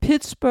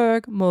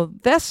 Pittsburgh mod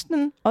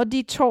vesten, og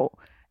de to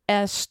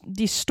er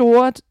de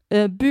store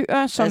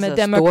byer, som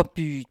altså er store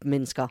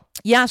by-mennesker.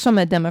 Ja, som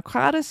er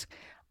demokratisk.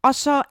 Og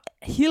så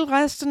hele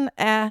resten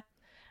af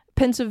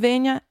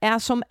Pennsylvania er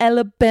som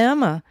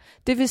Alabama.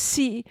 Det vil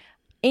sige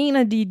en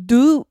af de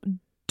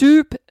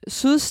dyb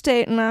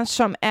sydstaterne,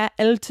 som er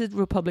altid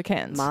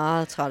republikansk.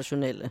 Meget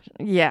traditionelle.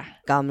 Ja.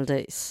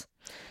 Gammeldags.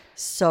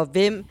 Så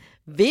hvem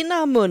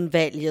vinder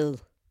mundvalget?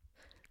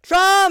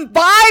 Trump!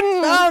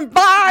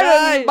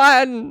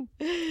 Biden!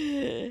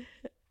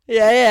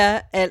 Ja,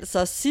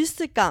 altså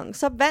sidste gang,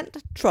 så vandt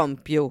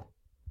Trump jo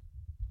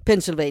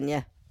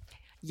Pennsylvania.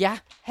 Ja,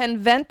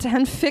 han vandt.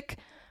 Han fik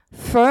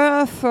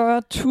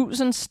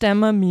 40.000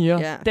 stemmer mere.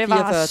 Ja, det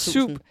var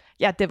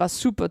det var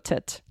super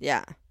tæt. Ja.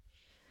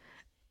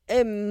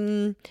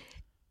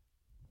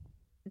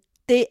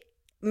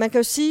 Man kan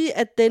jo sige,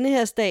 at denne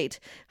her stat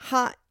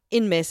har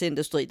en masse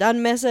industri. Der er en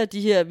masse af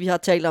de her, vi har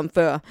talt om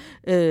før,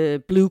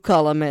 blue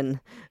collar mænd,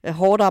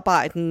 hårdt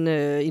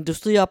arbejdende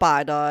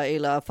industriarbejdere,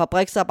 eller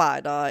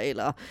fabriksarbejdere,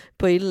 eller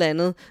på et eller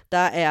andet. Der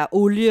er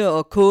olie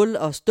og kul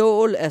og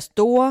stål er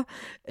store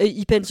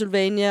i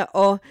Pennsylvania,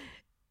 og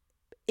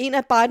en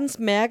af Bidens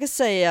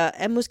mærkesager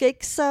er måske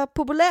ikke så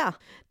populær.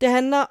 Det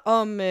handler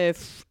om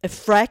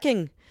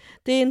fracking.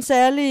 Det er en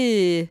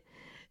særlig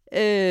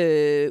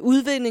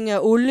udvinding af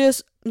olie,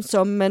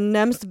 som man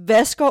nærmest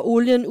vasker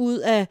olien ud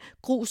af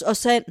grus og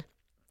sand.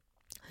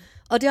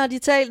 Og det har de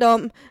talt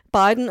om,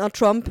 Biden og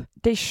Trump.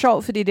 Det er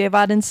sjovt, fordi det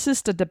var den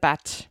sidste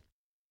debat.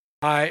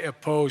 I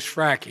oppose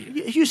fracking.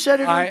 You said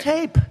it on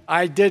tape.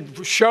 I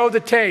did show the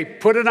tape.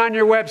 Put it on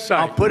your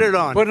website. I'll put it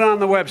on. Put it on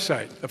the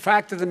website. The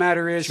fact of the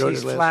matter is,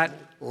 he's flat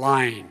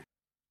lying.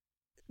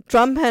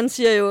 Trump, han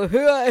siger jo,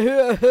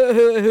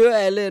 hør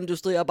alle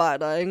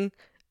industriarbejdere, ikke?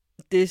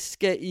 Det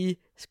skal I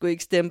sgu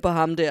ikke stemme på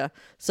ham der,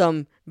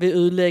 som vil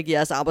ødelægge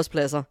jeres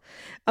arbejdspladser.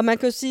 Og man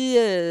kan jo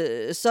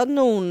sige, sådan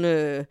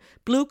nogle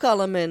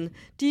blue-collar-mænd,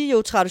 de er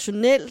jo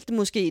traditionelt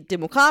måske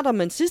demokrater,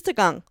 men sidste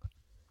gang,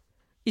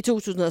 i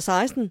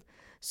 2016,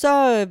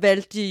 så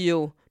valgte de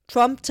jo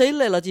Trump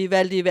til, eller de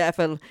valgte i hvert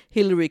fald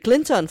Hillary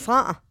Clinton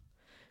fra.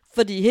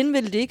 Fordi hende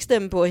ville de ikke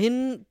stemme på.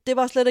 Hende, det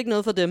var slet ikke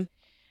noget for dem.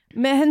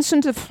 Med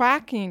hensyn til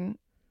fracking,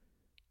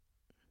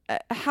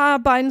 har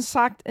Biden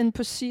sagt en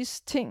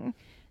præcis ting,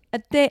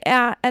 at det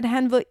er, at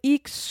han vil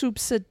ikke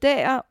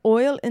subsidiere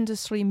oil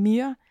industry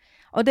mere.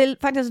 Og det er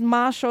faktisk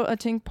meget sjovt at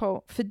tænke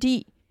på,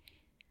 fordi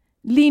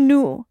lige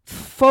nu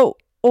får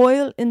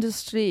oil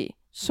industry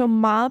så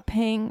meget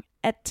penge,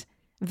 at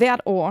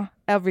hvert år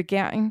af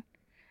regeringen,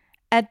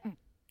 at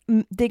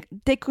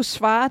det kunne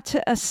svare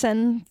til at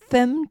sende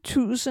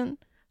 5.000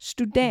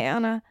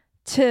 studerende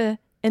til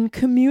en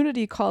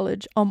community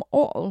college om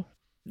året.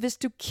 Hvis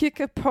du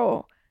kigger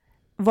på,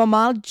 hvor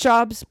meget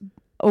jobs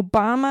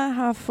Obama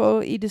har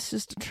fået i de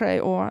sidste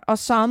 3 år, og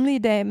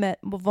sammenlignet det med,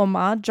 hvor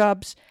meget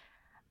jobs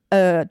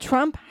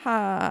Trump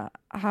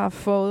har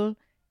fået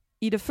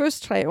i de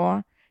første 3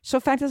 år, så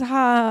faktisk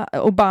har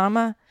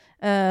Obama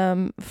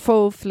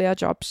fået flere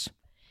jobs.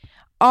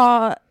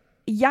 Og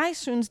jeg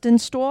synes, den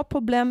store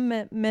problem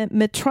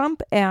med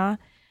Trump er,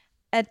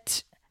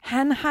 at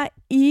han har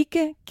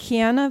ikke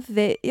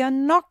kernevælger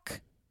nok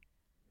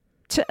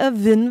til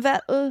at vinde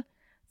valget.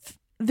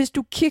 Hvis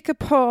du kigger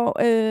på,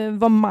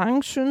 hvor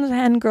mange synes,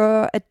 han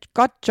gør et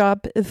godt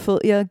job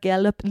for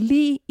Gallup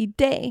lige i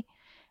dag,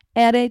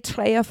 er det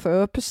 43%.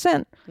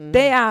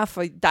 Det er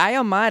for dig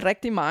og mig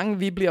rigtig mange,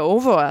 vi bliver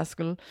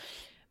overrasket.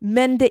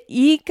 Men det er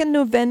ikke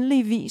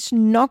nødvendigvis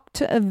nok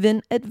til at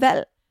vinde et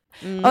valg.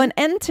 Og en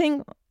anden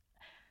ting,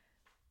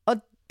 og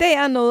det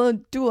er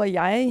noget, du og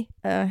jeg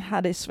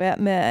har det svært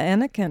med at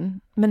anerkende,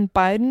 men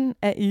Biden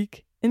er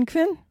ikke en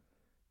kvinde.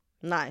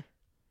 Nej.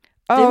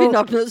 Det er vi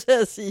nok nødt til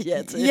at sige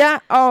ja til. Ja,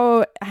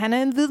 og han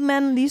er en hvid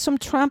mand, ligesom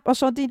Trump, og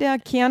så de der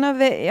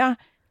kernevælgere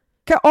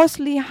kan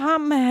også lide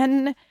ham.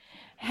 Han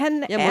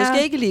er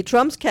måske ikke lige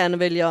Trumps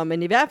kernevælgere,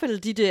 men i hvert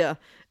fald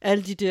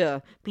alle de der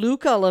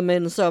blue-collar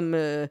mænd,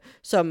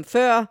 som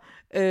før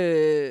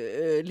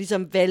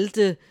ligesom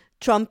valgte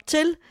Trump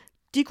til,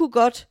 de kunne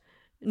godt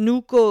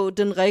nu gå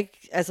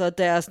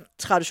deres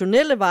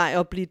traditionelle vej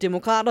og blive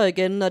demokrater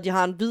igen, når de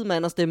har en hvid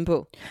mand at stemme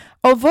på.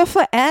 Og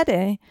hvorfor er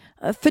det?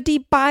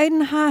 Fordi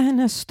Biden har en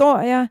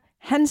historie.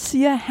 Han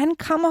siger, han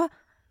kommer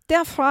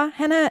derfra.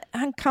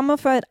 Han kommer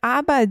fra et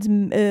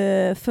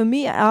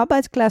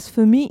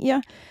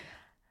arbejdsklassefamilie.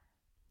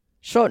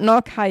 Sjovt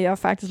nok har jeg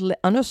faktisk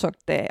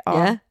undersøgt det,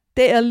 og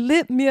det er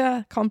lidt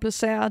mere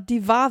kompliceret.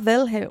 De var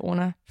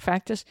velhavende,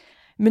 faktisk.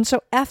 Men så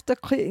efter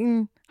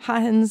krigen har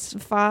hans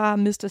far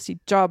mistet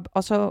sit job,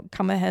 og så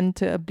kommer han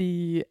til at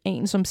blive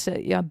en, som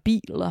sælger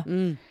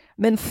biler.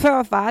 Men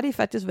før var de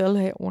faktisk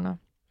velhavende.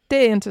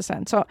 Det er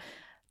interessant. Så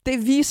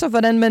det viser,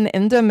 hvordan man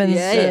ændrer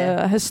mens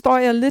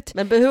historie lidt.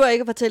 Man behøver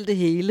ikke at fortælle det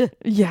hele.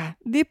 Ja,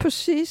 lige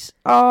præcis.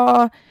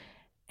 Og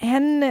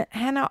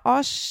han er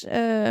også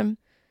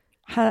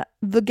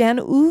vil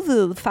gerne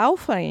udvide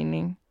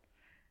fagforening.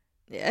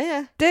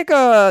 Ja. Det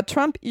gør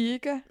Trump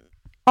ikke.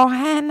 Og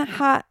han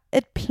har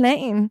et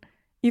plan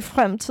i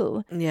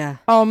fremtiden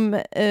om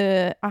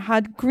at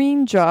have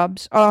green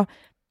jobs. Og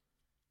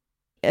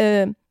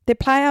det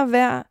plejer at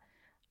være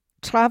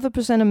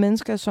 30% af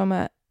mennesker,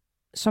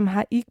 som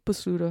har ikke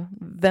besluttet,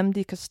 hvem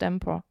de kan stemme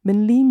på.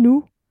 Men lige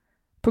nu,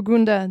 på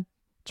grund af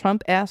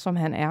Trump er, som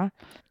han er,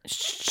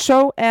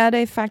 så er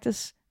det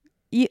faktisk,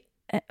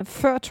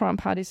 før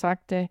Trump har de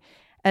sagt det,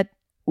 at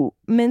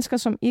mennesker,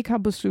 som ikke har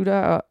besluttet,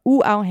 og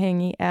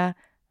uafhængige, er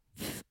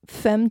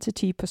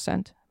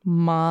 5-10%.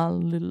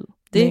 Meget lille.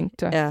 Det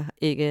er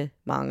ikke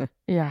mange.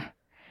 Ja.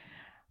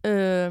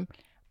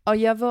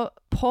 Og jeg vil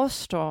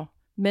påstå,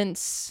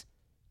 mens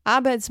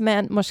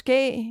arbejdsmand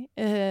måske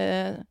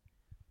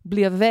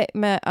bliver væk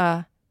med at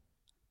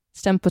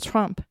stemme på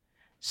Trump,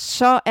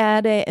 så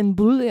er det en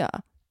bølge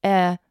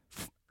af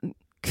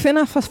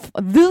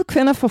hvide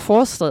kvinder fra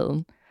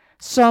forstaden,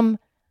 som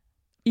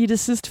i de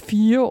sidste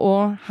 4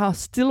 år har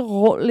stille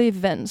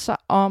roligt vendt sig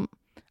om,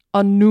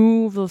 og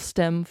nu vil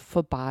stemme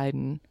for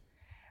Biden.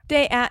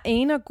 Det er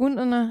en af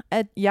grundene,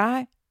 at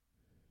jeg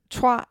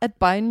tror, at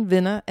Biden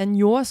vinder en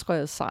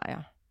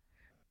jordskredssejr.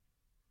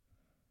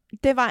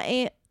 Det var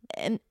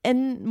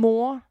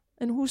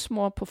en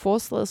husmor på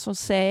forstedet, som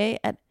sagde,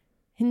 at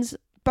hendes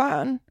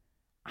børn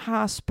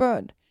har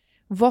spurgt,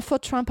 hvorfor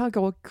Trump har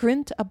gjort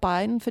grint af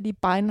Biden, fordi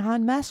Biden har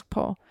en maske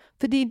på.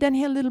 Fordi den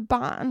her lille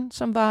barn,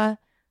 som var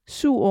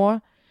 7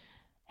 år,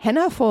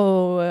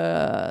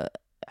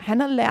 han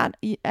har lært,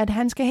 at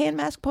han skal have en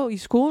maske på i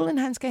skolen,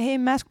 han skal have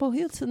en maske på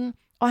hele tiden,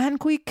 og han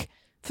kunne ikke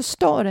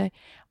forstå det.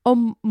 Og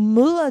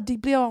mødre, de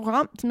bliver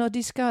ramt, når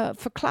de skal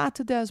forklare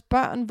til deres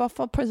børn,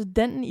 hvorfor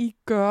præsidenten ikke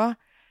gør,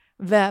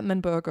 hvad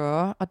man bør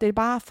gøre. Og det er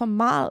bare for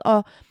meget,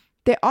 og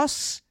det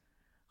også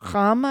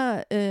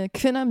rammer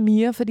kvinder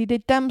mere, fordi det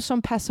er dem,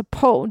 som passer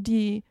på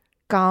de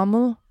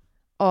gamle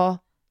og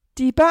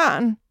de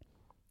børn.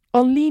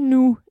 Og lige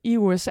nu i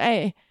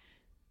USA,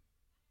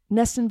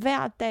 næsten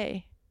hver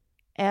dag,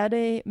 er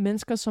det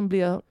mennesker, som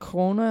bliver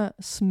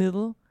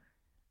coronasmittet.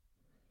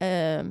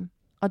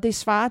 Og det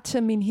svarer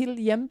til min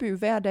hele hjemby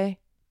hver dag.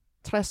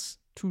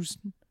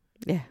 60.000.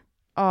 Ja.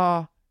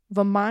 Og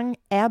hvor mange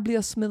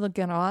bliver smittet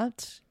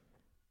generelt,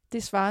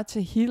 det svarer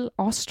til hele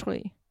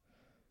Østrig.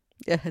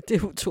 Ja, det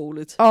er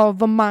utroligt. Og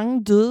hvor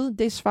mange døde,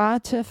 det svarer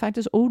til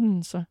faktisk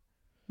Odense.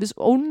 Hvis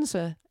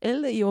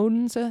alle i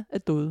Odense er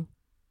døde.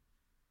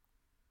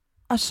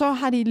 Og så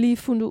har de lige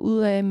fundet ud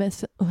af,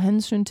 med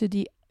hensyn til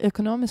de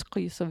økonomiske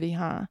kriser, vi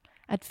har,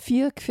 at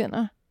 4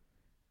 kvinder,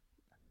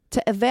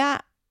 til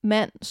hver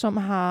mand, som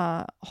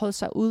har holdt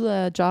sig ude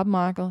af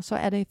jobmarkedet, så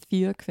er det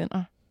 4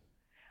 kvinder.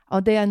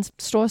 Og det er en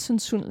stor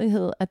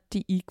sandsynlighed, at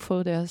de ikke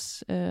får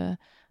deres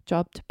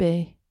job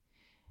tilbage.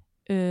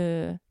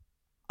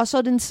 Og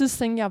så den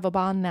sidste ting, jeg var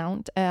bare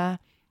nævnt, er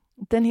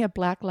den her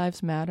Black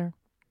Lives Matter.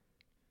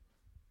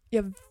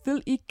 Jeg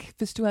vil ikke,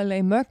 hvis du har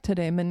lagt mærke til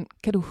det, men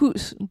kan du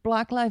huske,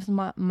 Black Lives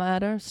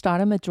Matter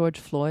starter med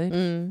George Floyd,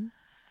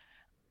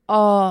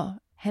 og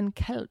han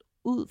kaldte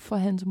ud for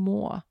hans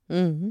mor.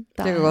 Det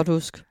kan jeg godt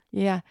huske.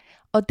 Ja,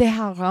 og det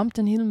har ramt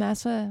en hel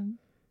masse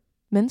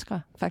mennesker,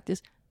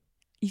 faktisk.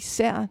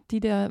 Især de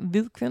der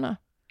hvide kvinder,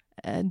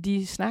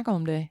 de snakker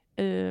om det.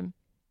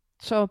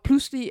 Så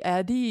pludselig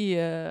er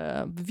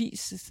de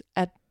bevist,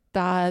 at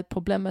der er et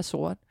problem med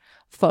sort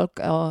folk,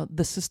 og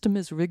the system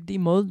is rigged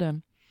imod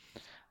dem.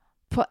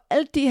 På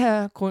alt de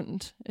her grund,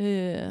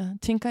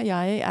 tænker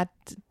jeg,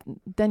 at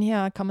den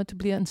her kommer til at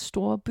blive en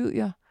stor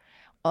byer.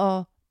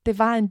 Og det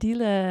var en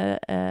del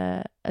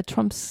af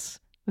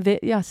Trumps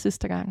vælger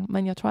sidste gang,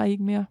 men jeg tror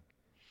ikke mere.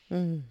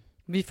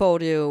 Vi får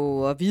det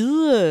jo at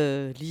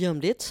vide lige om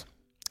lidt.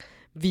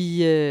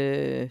 Vi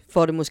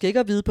får det måske ikke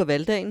at vide på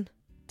valgdagen.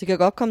 Det kan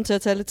godt komme til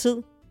at tage lidt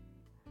tid.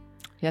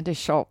 Ja, det er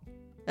sjovt.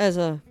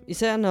 Altså,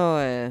 især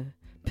når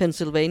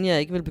Pennsylvania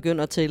ikke vil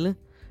begynde at tælle,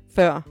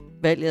 før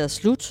valget er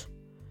slut.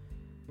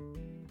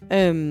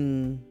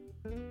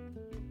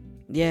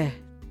 Ja,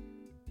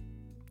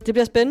 det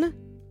bliver spændende.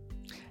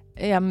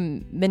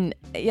 Men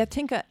jeg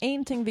tænker,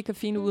 en ting, vi kan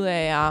finde ud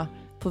af, er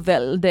på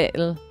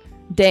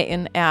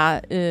valgdagen,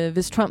 er,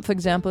 hvis Trump for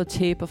eksempel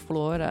taber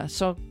Florida,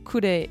 så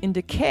kunne det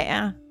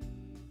indikere,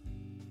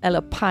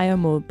 eller pege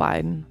mod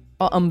Biden,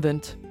 og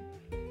omvendt.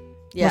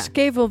 Ja.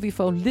 Måske vil vi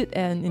få lidt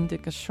af en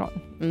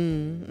indikation.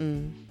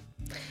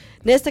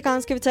 Næste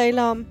gang skal vi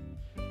tale om,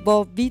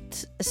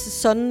 hvorvidt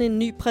sådan en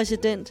ny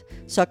præsident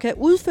så kan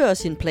udføre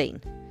sin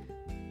plan.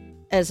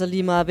 Altså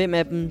lige meget, hvem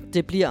af dem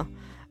det bliver.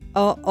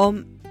 Og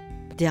om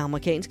det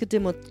amerikanske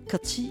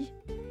demokrati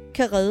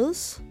kan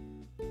reddes.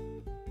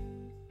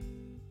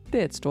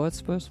 Det er et stort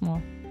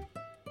spørgsmål.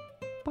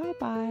 Bye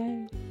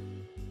bye.